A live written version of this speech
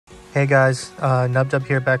Hey guys, Nubdub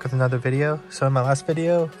here, back with another video. So in my last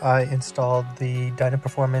video, I installed the Dyna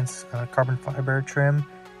Performance carbon fiber trim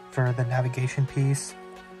for the navigation piece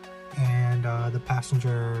and the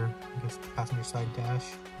passenger side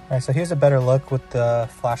dash. All right, so here's a better look with the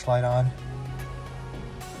flashlight on.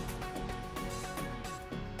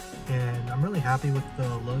 And I'm really happy with the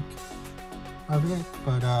look of it,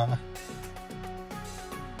 but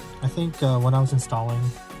I think when I was installing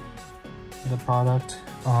the product,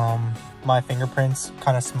 my fingerprints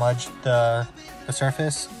kind of smudged the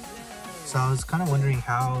surface, so I was kind of wondering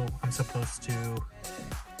how I'm supposed to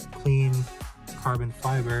clean carbon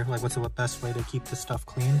fiber, like what's the best way to keep this stuff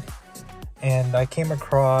clean. And I came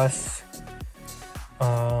across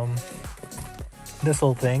this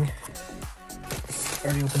little thing.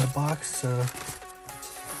 Already opened the box, so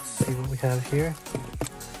let's see what we have here.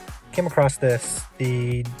 Came across this,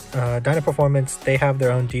 the Dyna Performance. They have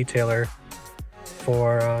their own detailer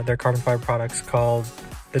for their carbon fiber products called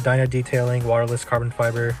the Dyna Detailing Waterless Carbon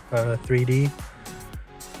Fiber 3D.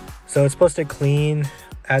 So it's supposed to clean,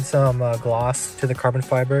 add some gloss to the carbon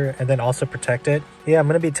fiber, and then also protect it. Yeah, I'm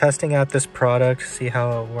going to be testing out this product, see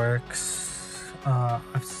how it works.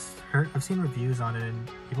 I've seen reviews on it and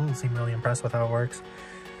people seem really impressed with how it works.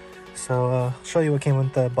 So I'll show you what came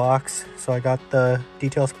with the box. So I got the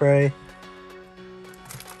detail spray,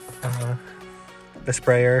 the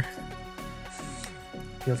sprayer.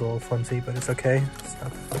 Feels a little flimsy, but it's okay.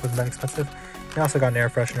 Stuff wasn't that expensive. I also got an air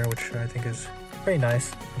freshener, which I think is pretty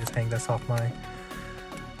nice. Just hang this off my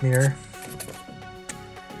mirror.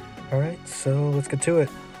 All right, so let's get to it.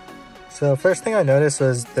 So first thing I noticed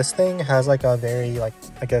was this thing has like a very, like,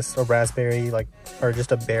 I guess a raspberry, like, or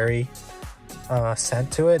just a berry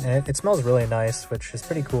scent to it, and it smells really nice, which is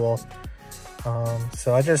pretty cool.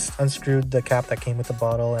 So I just unscrewed the cap that came with the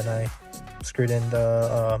bottle and I screwed in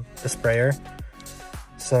the sprayer.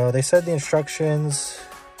 So they said the instructions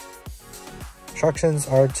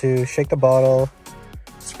are to shake the bottle,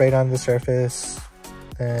 spray it onto the surface,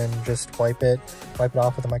 and just wipe it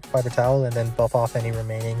off with a microfiber towel, and then buff off any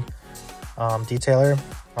remaining detailer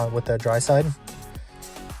with the dry side.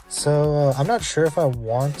 So I'm not sure if I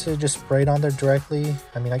want to just spray it on there directly.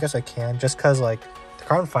 I mean, I guess I can, just because like the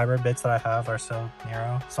carbon fiber bits that I have are so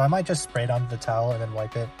narrow. So I might just spray it onto the towel and then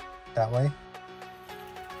wipe it that way.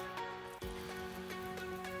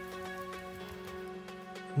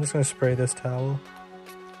 I'm just going to spray this towel.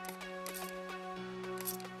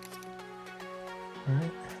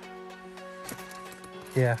 Alright.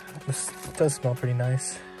 Yeah, this does smell pretty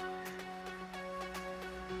nice.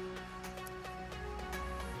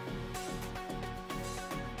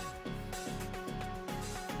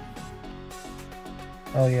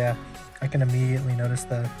 Oh yeah, I can immediately notice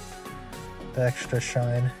the extra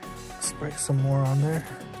shine. Spray some more on there.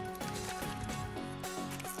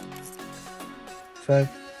 So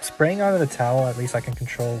spraying onto the towel, at least I can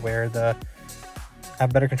control where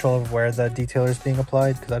have better control of where the detailer is being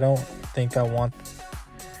applied, because I don't think I want,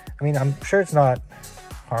 I mean, I'm sure it's not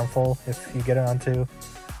harmful if you get it onto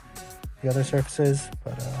the other surfaces,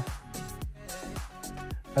 but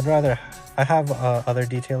I have other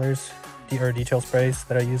detailers or detail sprays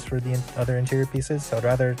that I use for the other interior pieces, so I'd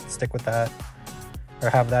rather stick with that, or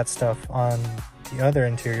have that stuff on the other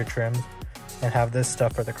interior trims and have this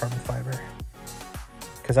stuff for the carbon fiber.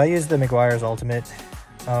 Because I use the Meguiar's Ultimate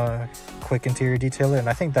quick interior detailer, and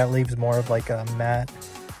I think that leaves more of like a matte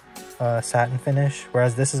satin finish,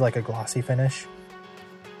 whereas this is like a glossy finish.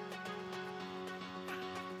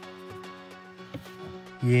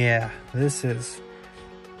 Yeah, this is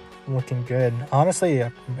looking good. Honestly,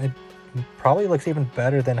 it probably looks even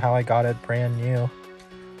better than how I got it brand new.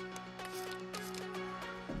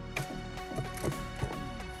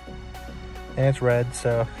 And it's red,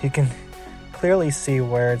 so you can clearly see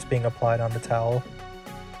where it's being applied on the towel.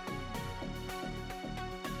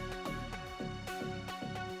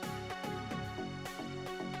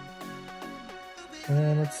 And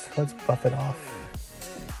then let's buff it off.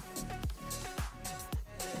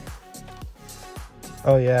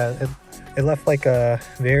 Oh yeah, it left like a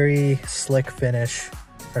very slick finish,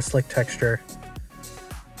 or slick texture.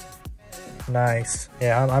 Nice.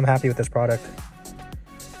 Yeah, I'm happy with this product.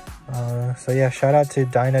 So yeah, shout out to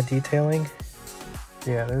Dyna Detailing.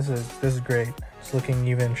 Yeah, this is great. It's looking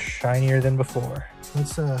even shinier than before.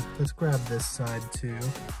 Let's grab this side too.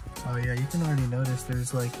 Oh yeah, you can already notice you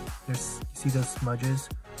see those smudges?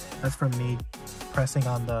 That's from me pressing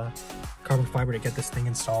on the carbon fiber to get this thing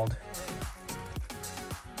installed.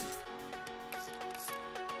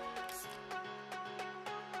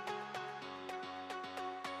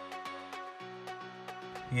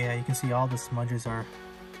 Yeah, you can see all the smudges are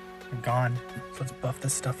are gone. So let's buff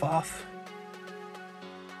this stuff off.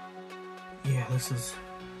 Yeah, this is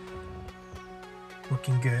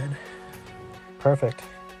looking good. Perfect.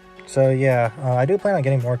 So yeah, I do plan on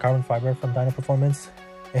getting more carbon fiber from Dyna Performance,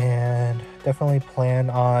 and definitely plan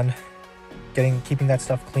on keeping that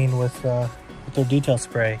stuff clean with their detail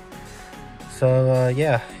spray. So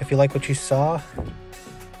yeah, if you like what you saw,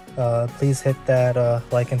 please hit that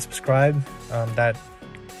like and subscribe. That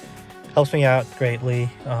helps me out greatly,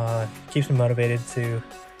 keeps me motivated to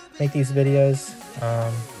make these videos,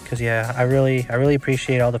 because yeah, I really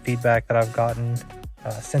appreciate all the feedback that I've gotten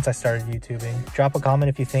since I started YouTubing. Drop a comment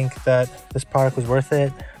if you think that this product was worth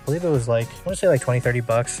it. I believe it was like, I want to say like 20-30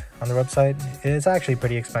 bucks on the website. It's actually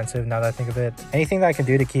pretty expensive now that I think of it. Anything that I can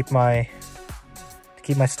do to keep my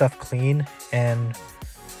stuff clean and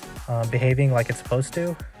behaving like it's supposed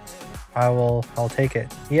to, I'll take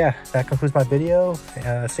it. Yeah, that concludes my video.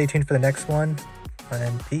 Stay tuned for the next one,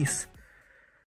 and peace.